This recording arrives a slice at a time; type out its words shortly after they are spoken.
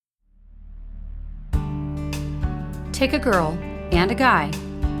Take a girl and a guy,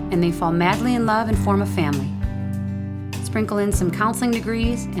 and they fall madly in love and form a family. Sprinkle in some counseling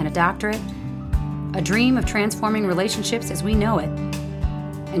degrees and a doctorate, a dream of transforming relationships as we know it.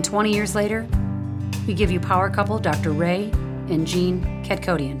 And 20 years later, we give you power couple Dr. Ray and Jean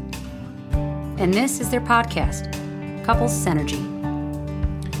Kadkodian. And this is their podcast, Couples Synergy.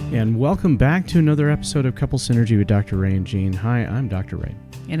 And welcome back to another episode of Couples Synergy with Dr. Ray and Jean. Hi, I'm Dr. Ray.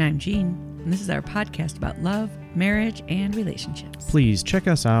 And I'm Jean. And this is our podcast about love, marriage, and relationships. Please check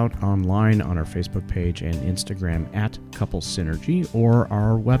us out online on our Facebook page and Instagram at Couples Synergy or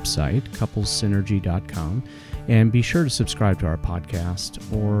our website, couplessynergy.com. And be sure to subscribe to our podcast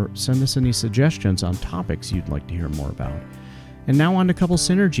or send us any suggestions on topics you'd like to hear more about. And now on to Couples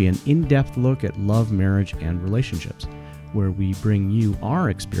Synergy, an in-depth look at love, marriage, and relationships, where we bring you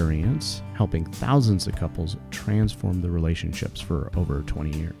our experience helping thousands of couples transform the relationships for over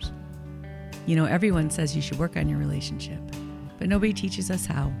 20 years. You know, everyone says you should work on your relationship, but nobody teaches us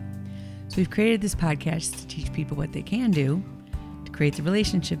how. So we've created this podcast to teach people what they can do to create the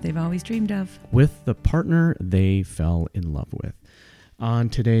relationship they've always dreamed of with the partner they fell in love with. On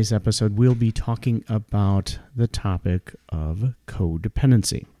today's episode, we'll be talking about the topic of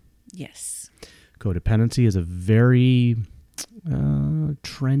codependency. Yes. Codependency is a very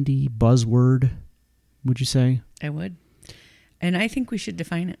trendy buzzword, would you say? I would. And I think we should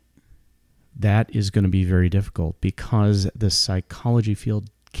define it. That is going to be very difficult because the psychology field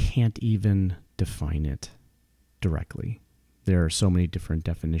can't even define it directly. There are so many different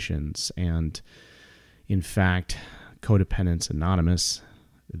definitions. And in fact, Codependents Anonymous,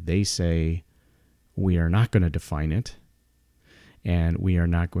 they say we are not going to define it and we are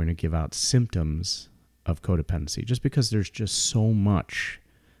not going to give out symptoms of codependency just because there's just so much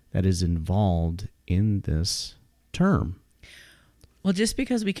that is involved in this term. Well, just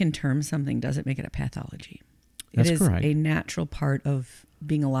because we can term something doesn't make it a pathology. That's it is correct. A natural part of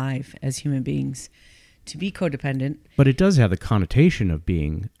being alive as human beings to be codependent. But it does have the connotation of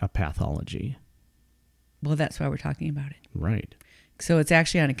being a pathology. Well, that's why we're talking about it. Right. So it's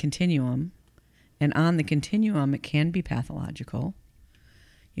actually on a continuum. And on the continuum, it can be pathological.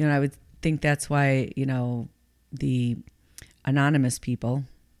 You know, I would think that's why, you know, the anonymous people,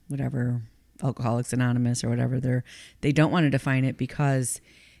 whatever, Alcoholics Anonymous or whatever, they don't want to define it because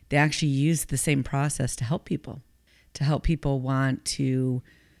they actually use the same process to help people want to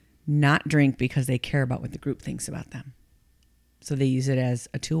not drink because they care about what the group thinks about them. So they use it as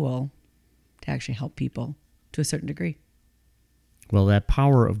a tool to actually help people to a certain degree. Well, that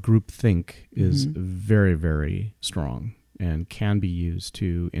power of groupthink is very, very strong and can be used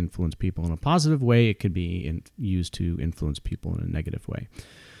to influence people in a positive way. It could be used to influence people in a negative way.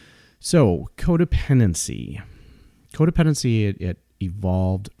 So, codependency. Codependency, it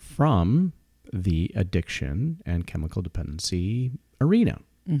evolved from the addiction and chemical dependency arena.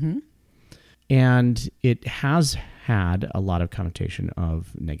 Mm-hmm. And it has had a lot of connotation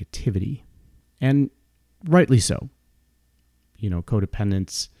of negativity, and rightly so. You know,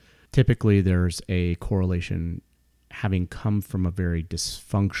 codependence, typically there's a correlation having come from a very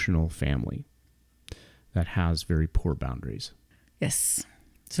dysfunctional family that has very poor boundaries. Yes.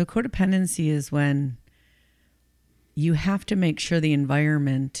 So codependency is when you have to make sure the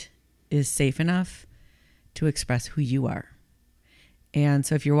environment is safe enough to express who you are. And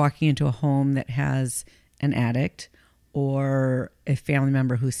so if you're walking into a home that has an addict or a family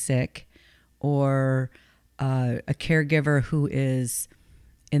member who's sick or a caregiver who is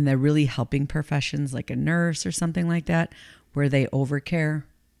in the really helping professions like a nurse or something like that, where they overcare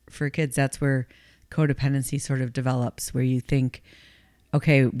for kids, that's where codependency sort of develops, where you think,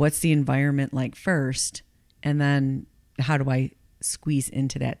 okay, what's the environment like first? And then how do I squeeze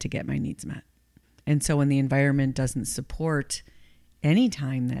into that to get my needs met? And so when the environment doesn't support any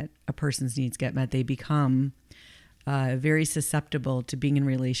time that a person's needs get met, they become very susceptible to being in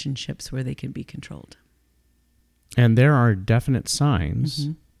relationships where they can be controlled. And there are definite signs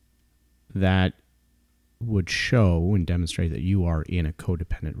that would show and demonstrate that you are in a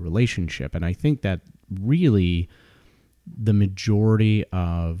codependent relationship. And I think that really the majority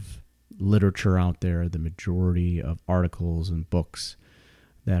of literature out there, the majority of articles and books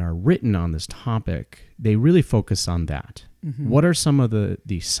that are written on this topic, they really focus on that. Mm-hmm. What are some of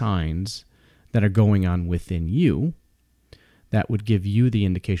the signs that are going on within you that would give you the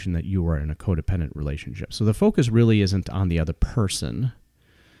indication that you are in a codependent relationship? So the focus really isn't on the other person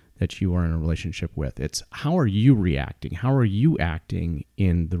that you are in a relationship with. It's how are you reacting? How are you acting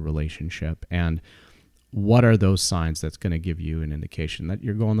in the relationship? And what are those signs that's going to give you an indication that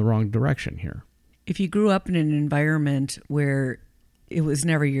you're going the wrong direction here? If you grew up in an environment where it was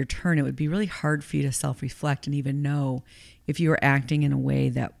never your turn, it would be really hard for you to self-reflect and even know if you were acting in a way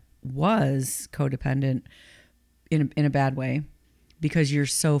that was codependent in a bad way, because you're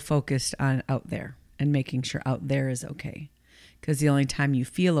so focused on out there and making sure out there is okay. Because the only time you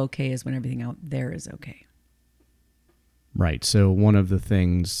feel okay is when everything out there is okay. Right. So one of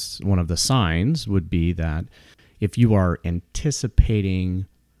the signs would be that if you are anticipating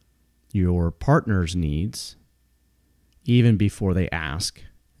your partner's needs even before they ask,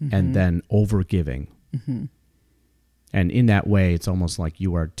 and then overgiving. And in that way, it's almost like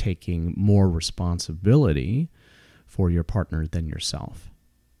you are taking more responsibility for your partner than yourself.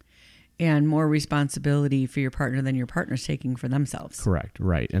 And more responsibility for your partner than your partner's taking for themselves. Correct.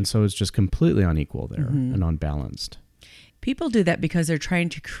 Right. And so it's just completely unequal there and unbalanced. People do that because they're trying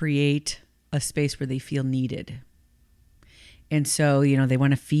to create a space where they feel needed. And so, they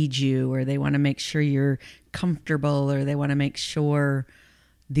want to feed you, or they want to make sure you're comfortable, or they want to make sure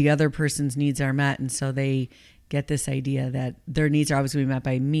the other person's needs are met. And so they get this idea that their needs are always going to be met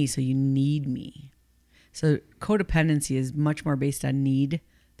by me, so you need me. So codependency is much more based on need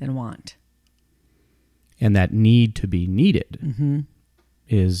than want. And that need to be needed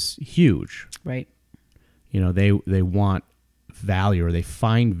is huge. Right. They want value, or they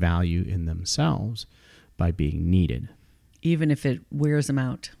find value in themselves by being needed. Even if it wears them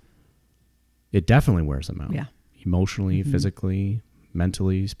out. It definitely wears them out. Yeah. Emotionally, physically,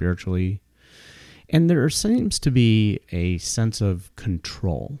 mentally, spiritually. And there seems to be a sense of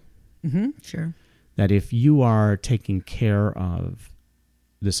control. Sure. That if you are taking care of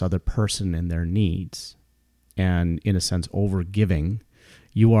this other person and their needs, and in a sense overgiving,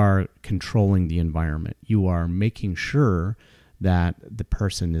 you are controlling the environment. You are making sure that the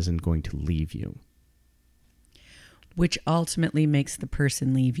person isn't going to leave you. Which ultimately makes the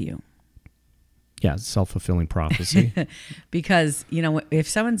person leave you. Yeah, self-fulfilling prophecy. Because, if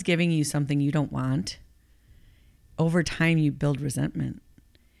someone's giving you something you don't want, over time you build resentment.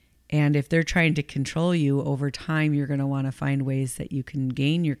 And if they're trying to control you, over time you're going to want to find ways that you can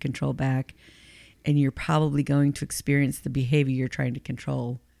gain your control back, and you're probably going to experience the behavior you're trying to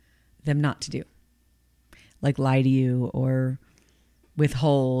control them not to do. Like lie to you or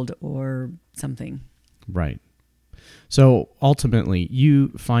withhold or something. Right. So ultimately, you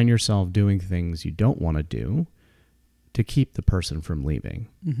find yourself doing things you don't want to do to keep the person from leaving.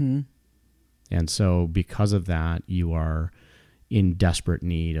 And so because of that, you are in desperate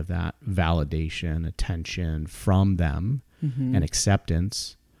need of that validation, attention from them, and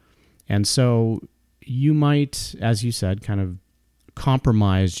acceptance. And so you might, as you said, kind of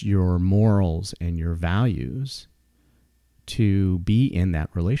compromise your morals and your values to be in that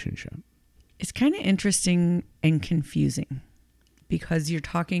relationship. It's kind of interesting and confusing because you're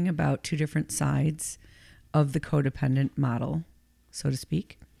talking about two different sides of the codependent model, so to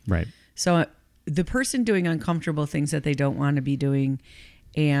speak. Right. So the person doing uncomfortable things that they don't want to be doing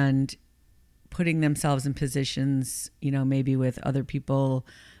and putting themselves in positions, maybe with other people,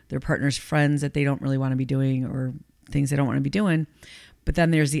 their partner's friends that they don't really want to be doing, or things they don't want to be doing. But then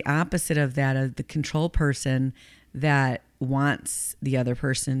there's the opposite of that, of the control person that wants the other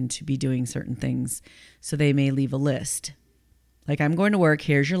person to be doing certain things. So they may leave a list. Like, I'm going to work,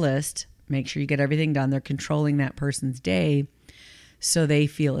 here's your list. Make sure you get everything done. They're controlling that person's day, so they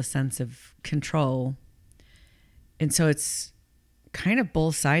feel a sense of control. And so it's kind of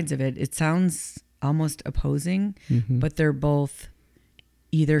both sides of it. It sounds almost opposing, but they're both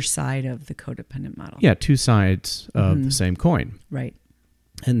either side of the codependent model. Yeah, two sides of the same coin. Right.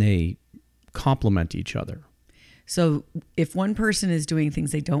 And they complement each other. So if one person is doing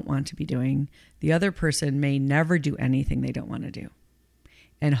things they don't want to be doing, the other person may never do anything they don't want to do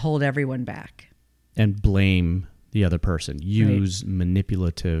and hold everyone back. And blame the other person. Use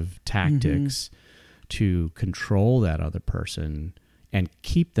manipulative tactics to control that other person and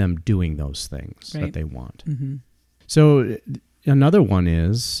keep them doing those things that they want. So another one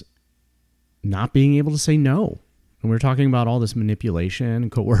is not being able to say no. And we're talking about all this manipulation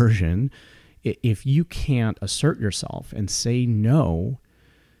and coercion. If you can't assert yourself and say no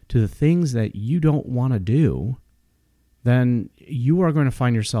to the things that you don't want to do, then you are going to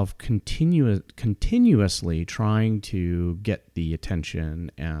find yourself continuously trying to get the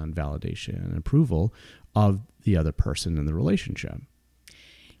attention and validation and approval of the other person in the relationship.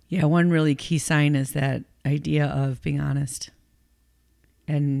 Yeah, one really key sign is that idea of being honest.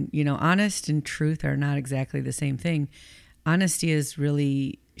 And, honest and truth are not exactly the same thing. Honesty is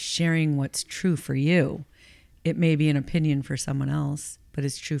really sharing what's true for you. It may be an opinion for someone else, but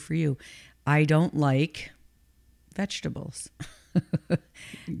it's true for you. I don't like vegetables.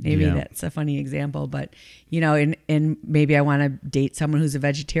 Maybe that's a funny example, but and maybe I want to date someone who's a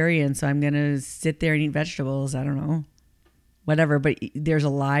vegetarian, so I'm going to sit there and eat vegetables. I don't know, whatever. But there's a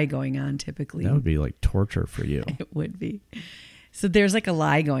lie going on typically. That would be like torture for you. It would be. So there's like a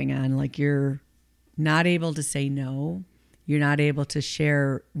lie going on. Like you're not able to say no. You're not able to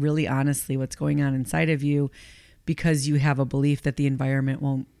share really honestly what's going on inside of you because you have a belief that the environment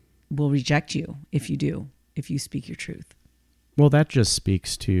will reject you if you speak your truth. Well, that just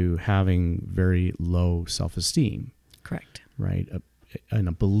speaks to having very low self-esteem. Correct. Right? And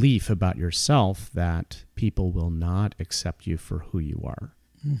a belief about yourself that people will not accept you for who you are.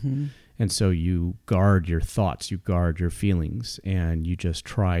 Mm-hmm. And so you guard your thoughts, you guard your feelings, and you just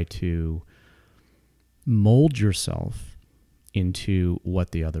try to mold yourself into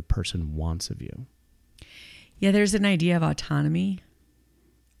what the other person wants of you. Yeah, there's an idea of autonomy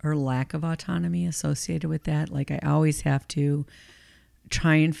or lack of autonomy associated with that. Like I always have to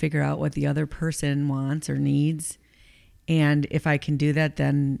try and figure out what the other person wants or needs. And if I can do that,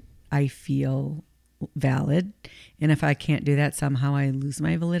 then I feel valid. And if I can't do that, somehow I lose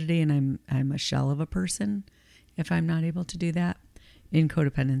my validity and I'm a shell of a person if I'm not able to do that in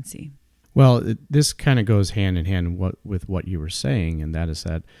codependency. Well, this kind of goes hand in hand with what you were saying, and that is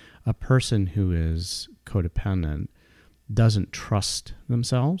that a person who is codependent doesn't trust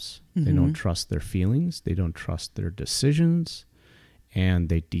themselves. Mm-hmm. They don't trust their feelings. They don't trust their decisions, and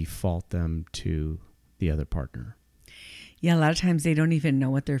they default them to the other partner. Yeah, a lot of times they don't even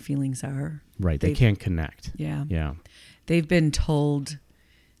know what their feelings are. Right. They can't connect. Yeah. Yeah. They've been told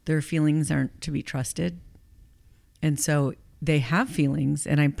their feelings aren't to be trusted. And so they have feelings.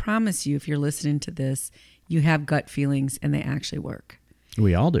 And I promise you, if you're listening to this, you have gut feelings and they actually work.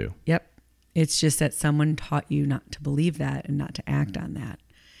 We all do. Yep. It's just that someone taught you not to believe that and not to act on that.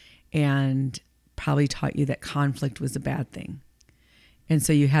 And probably taught you that conflict was a bad thing. And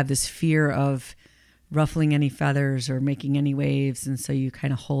so you have this fear of ruffling any feathers or making any waves. And so you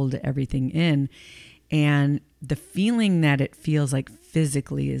kind of hold everything in. And the feeling that it feels like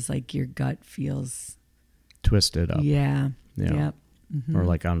physically is like your gut feels twisted up. Yeah. Yeah. Yep. Mm-hmm. Or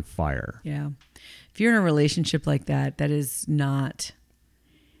like on fire. Yeah. If you're in a relationship like that, that is not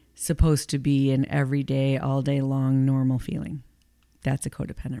supposed to be an everyday, all day long normal feeling. That's a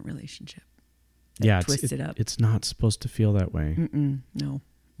codependent relationship. Yeah. Twisted up. It's not supposed to feel that way. No.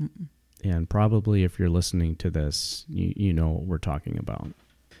 And probably if you're listening to this, you know what we're talking about.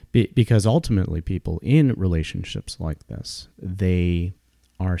 Because ultimately people in relationships like this, they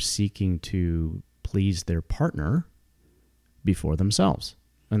are seeking to please their partner before themselves.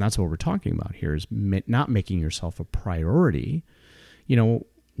 And that's what we're talking about here is not making yourself a priority. You know,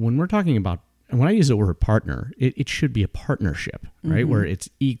 when we're talking about, and when I use the word partner, it should be a partnership, right? Where it's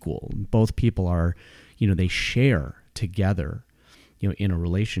equal. Both people are, they share together, in a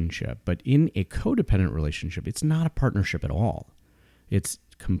relationship. But in a codependent relationship, it's not a partnership at all. It's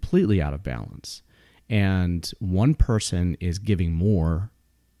completely out of balance. And one person is giving more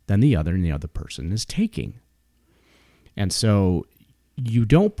than the other, and the other person is taking. And so you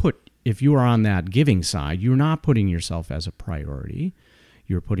don't if you are on that giving side, you're not putting yourself as a priority.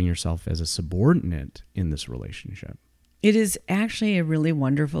 You're putting yourself as a subordinate in this relationship. It is actually a really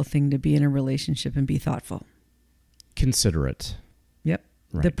wonderful thing to be in a relationship and be thoughtful. Considerate. Yep.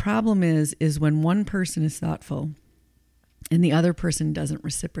 Right. The problem is when one person is thoughtful and the other person doesn't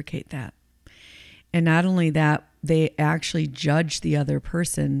reciprocate that. And not only that, they actually judge the other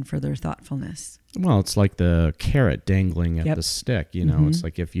person for their thoughtfulness. Well, it's like the carrot dangling at the stick. It's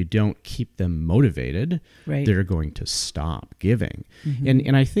like if you don't keep them motivated, they're going to stop giving.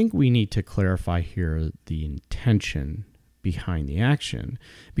 And I think we need to clarify here the intention behind the action.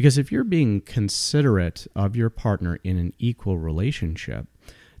 Because if you're being considerate of your partner in an equal relationship,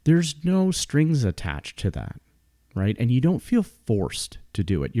 there's no strings attached to that. Right? And you don't feel forced to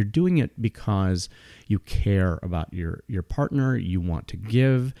do it. You're doing it because you care about your partner. You want to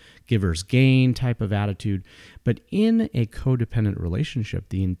give, giver's gain type of attitude. But in a codependent relationship,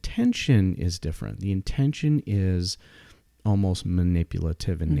 the intention is different. The intention is almost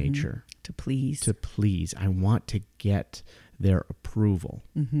manipulative in nature. To please. To please. I want to get their approval,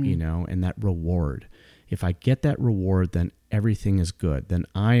 and that reward. If I get that reward, then everything is good. Then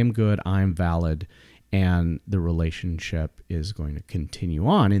I am good. I am valid. And the relationship is going to continue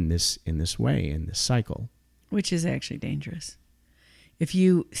on in this way, in this cycle. Which is actually dangerous. If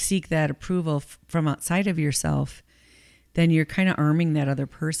you seek that approval from outside of yourself, then you're kind of arming that other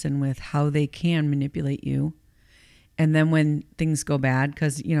person with how they can manipulate you. And then when things go bad,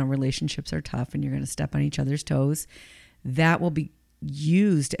 because, relationships are tough and you're going to step on each other's toes, that will be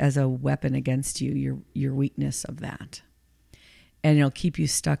used as a weapon against you, your weakness of that. and it'll keep you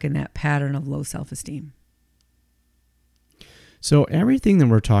stuck in that pattern of low self-esteem. So everything that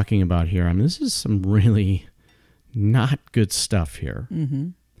we're talking about here, I mean, this is some really not good stuff here. Mm-hmm.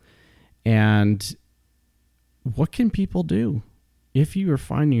 And what can people do if you are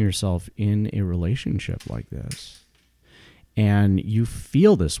finding yourself in a relationship like this and you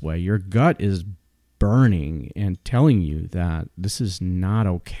feel this way? Your gut is burning and telling you that this is not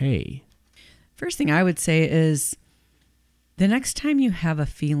okay. First thing I would say is the next time you have a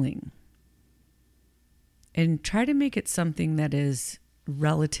feeling, and try to make it something that is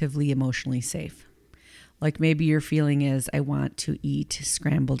relatively emotionally safe. Like maybe your feeling is, I want to eat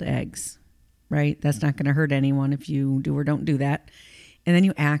scrambled eggs, right? That's not going to hurt anyone if you do or don't do that. And then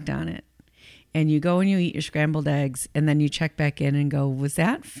you act on it. And you go and you eat your scrambled eggs, and then you check back in and go, was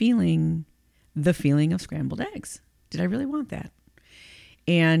that feeling the feeling of scrambled eggs? Did I really want that?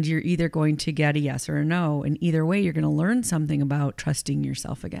 And you're either going to get a yes or a no. And either way, you're going to learn something about trusting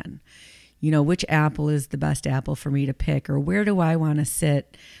yourself again. You know, which apple is the best apple for me to pick, or where do I want to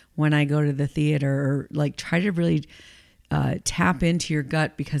sit when I go to the theater, or like try to really tap into your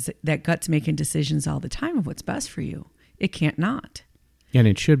gut, because that gut's making decisions all the time of what's best for you. It can't not. And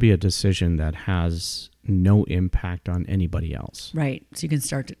it should be a decision that has no impact on anybody else. Right. So you can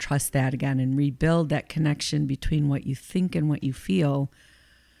start to trust that again and rebuild that connection between what you think and what you feel,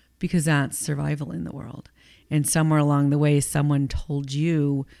 because that's survival in the world. And somewhere along the way, someone told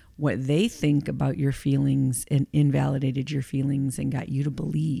you what they think about your feelings and invalidated your feelings and got you to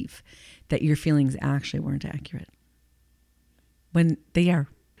believe that your feelings actually weren't accurate when they are.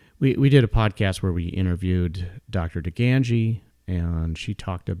 We did a podcast where we interviewed Dr. DeGangi, and she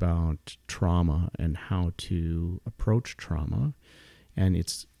talked about trauma and how to approach trauma. And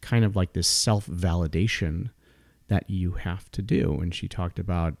it's kind of like this self-validation that you have to do. And she talked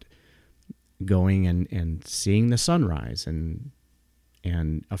about going and seeing the sunrise and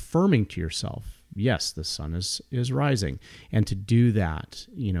affirming to yourself, yes, the sun is rising. And to do that,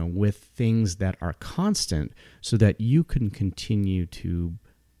 you know, with things that are constant so that you can continue to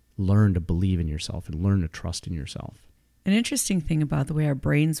learn to believe in yourself and learn to trust in yourself. An interesting thing about the way our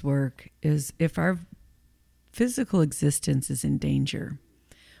brains work is if our physical existence is in danger,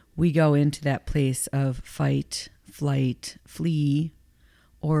 we go into that place of fight, flight, flee,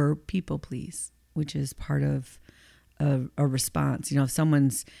 or people please, which is part of a response. You know, if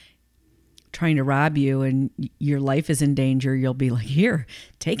someone's trying to rob you and your life is in danger, you'll be like, here,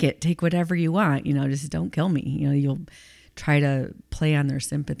 take it, take whatever you want, you know, just don't kill me. You know, you'll try to play on their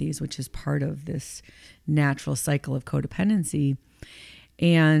sympathies, which is part of this natural cycle of codependency.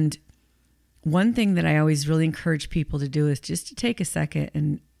 And one thing that I always really encourage people to do is just to take a second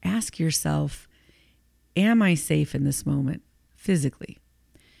and ask yourself, am I safe in this moment physically?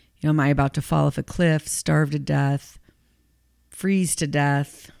 You know, am I about to fall off a cliff, starve to death, freeze to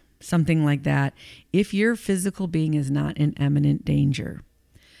death, something like that? If your physical being is not in imminent danger,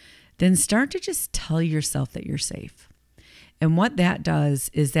 then start to just tell yourself that you're safe. And what that does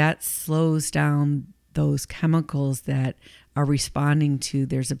is that slows down those chemicals that are responding to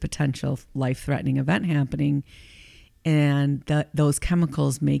there's a potential life-threatening event happening, and those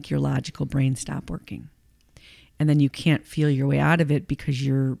chemicals make your logical brain stop working. And then you can't feel your way out of it because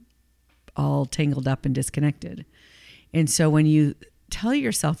you're all tangled up and disconnected. And so when you tell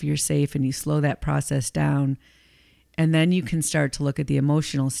yourself you're safe and you slow that process down, and then you can start to look at the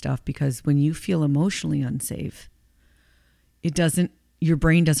emotional stuff, because when you feel emotionally unsafe, your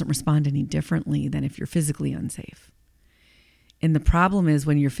brain doesn't respond any differently than if you're physically unsafe. And the problem is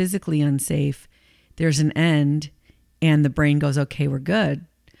when you're physically unsafe, there's an end and the brain goes, okay, we're good.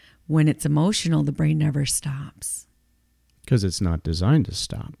 When it's emotional, the brain never stops. Because it's not designed to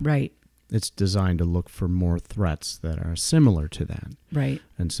stop. Right. It's designed to look for more threats that are similar to that. Right.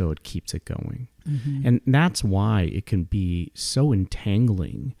 And so it keeps it going. Mm-hmm. And that's why it can be so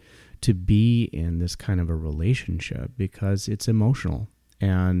entangling to be in this kind of a relationship, because it's emotional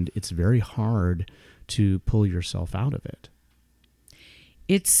and it's very hard to pull yourself out of it.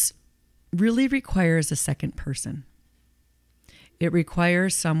 It's really requires a second person. It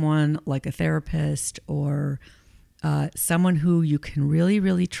requires someone like a therapist or someone who you can really,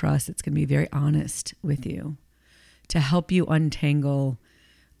 really trust. It's going to be very honest with you to help you untangle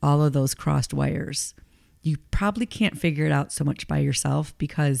all of those crossed wires. You probably can't figure it out so much by yourself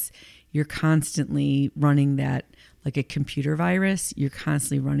because you're constantly running that, like a computer virus, you're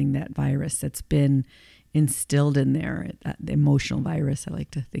constantly running that virus that's been instilled in there, the emotional virus, I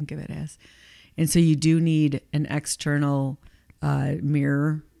like to think of it as. And so you do need an external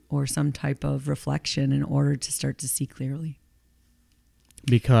mirror or some type of reflection in order to start to see clearly.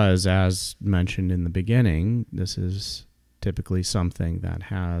 Because as mentioned in the beginning, this is typically something that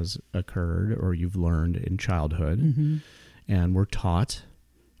has occurred or you've learned in childhood, and were taught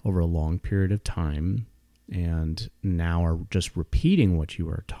over a long period of time, and now are just repeating what you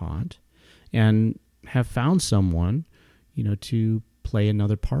were taught, and have found someone, to play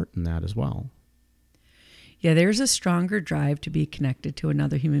another part in that as well. Yeah, there's a stronger drive to be connected to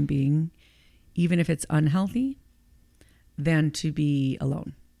another human being, even if it's unhealthy, than to be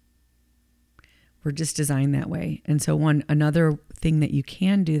alone. We're just designed that way. And so another thing that you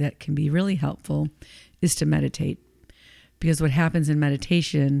can do that can be really helpful is to meditate. Because what happens in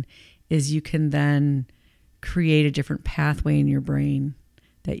meditation is you can then create a different pathway in your brain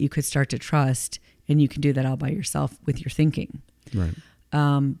that you could start to trust, and you can do that all by yourself with your thinking. Right.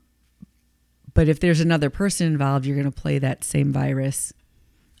 But if there's another person involved, you're going to play that same virus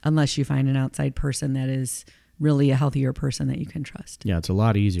unless you find an outside person that is really a healthier person that you can trust. Yeah, it's a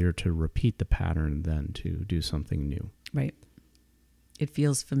lot easier to repeat the pattern than to do something new. Right. It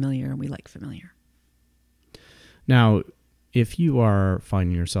feels familiar, and we like familiar. Now, if you are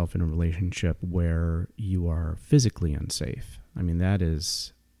finding yourself in a relationship where you are physically unsafe, that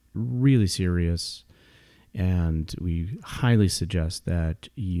is really serious, and we highly suggest that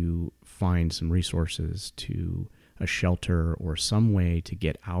you find some resources to a shelter or some way to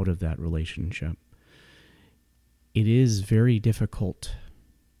get out of that relationship. It is very difficult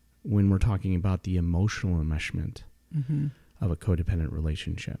when we're talking about the emotional enmeshment of a codependent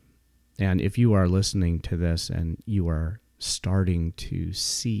relationship. And if you are listening to this and you are starting to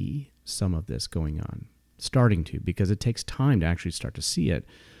see some of this going on, because it takes time to actually start to see it,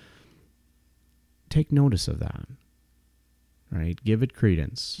 take notice of that, right? Give it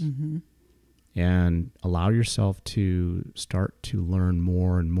credence. And allow yourself to start to learn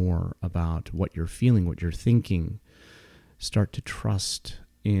more and more about what you're feeling, what you're thinking. Start to trust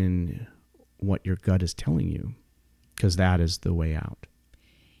in what your gut is telling you, because that is the way out.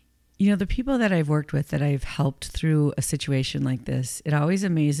 The people that I've worked with that I've helped through a situation like this, it always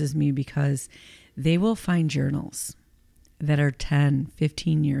amazes me because they will find journals that are 10,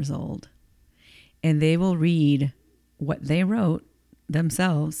 15 years old, and they will read what they wrote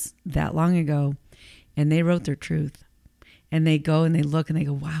themselves that long ago, and they wrote their truth. And they go and they look and they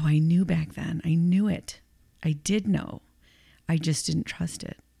go, wow, I knew back then. I knew it. I did know. I just didn't trust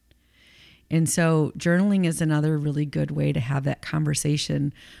it. And so journaling is another really good way to have that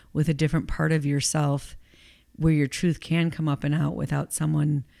conversation with a different part of yourself where your truth can come up and out without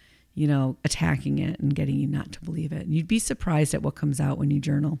someone, attacking it and getting you not to believe it. And you'd be surprised at what comes out when you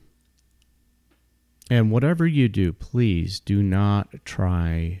journal. And whatever you do, please do not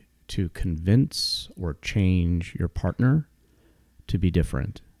try to convince or change your partner to be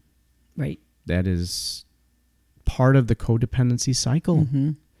different. Right. That is part of the codependency cycle,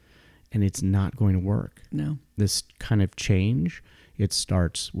 and it's not going to work. No. This kind of change, it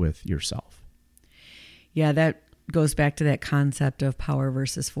starts with yourself. Yeah, that goes back to that concept of power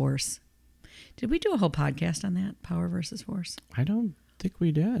versus force. Did we do a whole podcast on that, power versus force? I don't think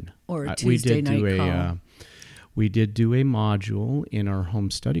we did. Or a Tuesday night call. We did do a module in our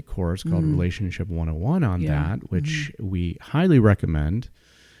home study course called Relationship 101 on that, which we highly recommend,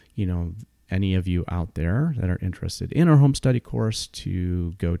 any of you out there that are interested in our home study course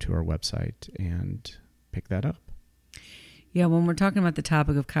to go to our website and pick that up. Yeah, when we're talking about the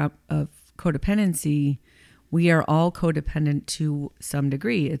topic of codependency, we are all codependent to some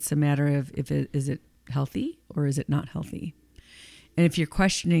degree. It's a matter of is it healthy or is it not healthy? And if you're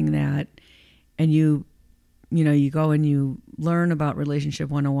questioning that and you go and you learn about Relationship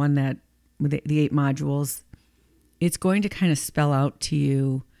 101, that with the 8 modules, it's going to kind of spell out to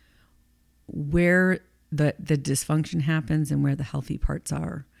you where the dysfunction happens and where the healthy parts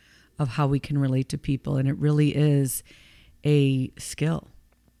are of how we can relate to people. And it really is a skill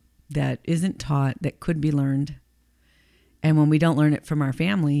that isn't taught, that could be learned. And when we don't learn it from our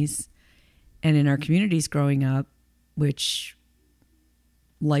families and in our communities growing up, which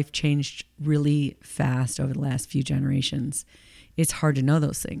life changed really fast over the last few generations, it's hard to know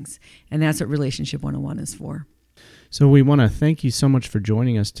those things. And that's what Relationship 101 is for. So we want to thank you so much for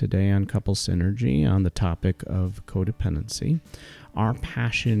joining us today on Couple Synergy on the topic of codependency. Our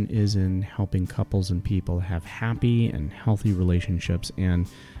passion is in helping couples and people have happy and healthy relationships, and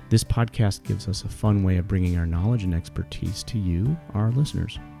this podcast gives us a fun way of bringing our knowledge and expertise to you, our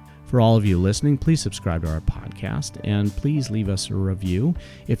listeners. For all of you listening, please subscribe to our podcast and please leave us a review.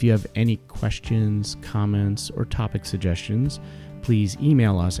 If you have any questions, comments, or topic suggestions, please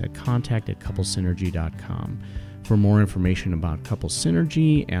email us at contact@couplesynergy.com. For more information about Couple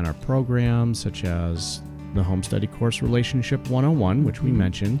Synergy and our programs, such as the Home Study Course Relationship 101, which we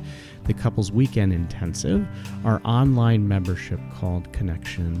mentioned, the Couples Weekend Intensive, our online membership called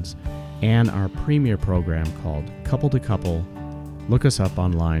Connections, and our premier program called Couple to Couple. Look us up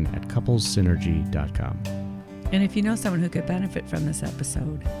online at couplessynergy.com. And if you know someone who could benefit from this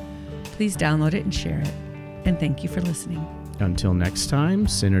episode, please download it and share it. And thank you for listening. Until next time,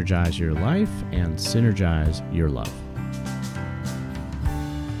 synergize your life and synergize your love.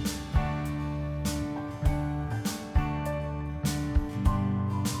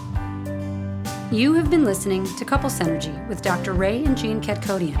 You have been listening to Couple Synergy with Dr. Ray and Jean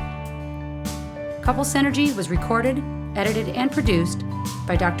Ketkodian. Couple Synergy was recorded, edited, and produced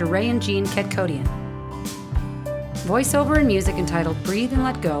by Dr. Ray and Jean Ketkodian. Voiceover and music entitled Breathe and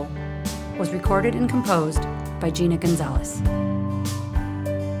Let Go was recorded and composed by Gina Gonzalez.